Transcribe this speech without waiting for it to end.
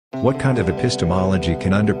What kind of epistemology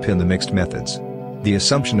can underpin the mixed methods? The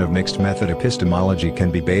assumption of mixed method epistemology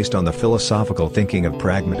can be based on the philosophical thinking of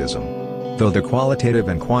pragmatism. Though the qualitative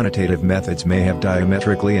and quantitative methods may have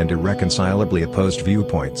diametrically and irreconcilably opposed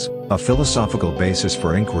viewpoints, a philosophical basis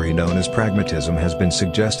for inquiry known as pragmatism has been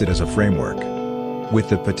suggested as a framework. With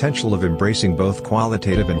the potential of embracing both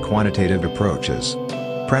qualitative and quantitative approaches,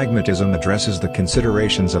 pragmatism addresses the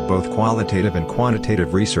considerations of both qualitative and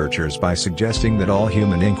quantitative researchers by suggesting that all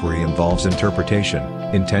human inquiry involves interpretation,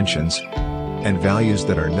 intentions, and values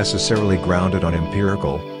that are necessarily grounded on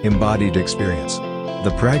empirical, embodied experience.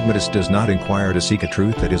 The pragmatist does not inquire to seek a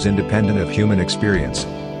truth that is independent of human experience,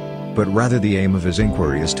 but rather the aim of his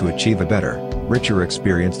inquiry is to achieve a better, richer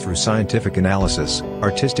experience through scientific analysis,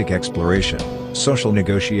 artistic exploration, social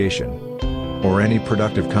negotiation, or any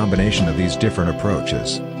productive combination of these different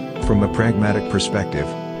approaches. From a pragmatic perspective,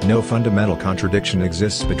 no fundamental contradiction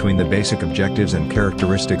exists between the basic objectives and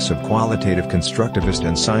characteristics of qualitative constructivist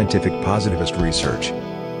and scientific positivist research.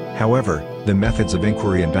 However, the methods of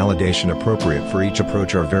inquiry and validation appropriate for each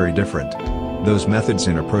approach are very different. Those methods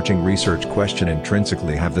in approaching research question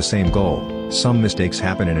intrinsically have the same goal. Some mistakes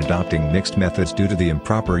happen in adopting mixed methods due to the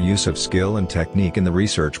improper use of skill and technique in the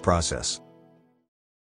research process.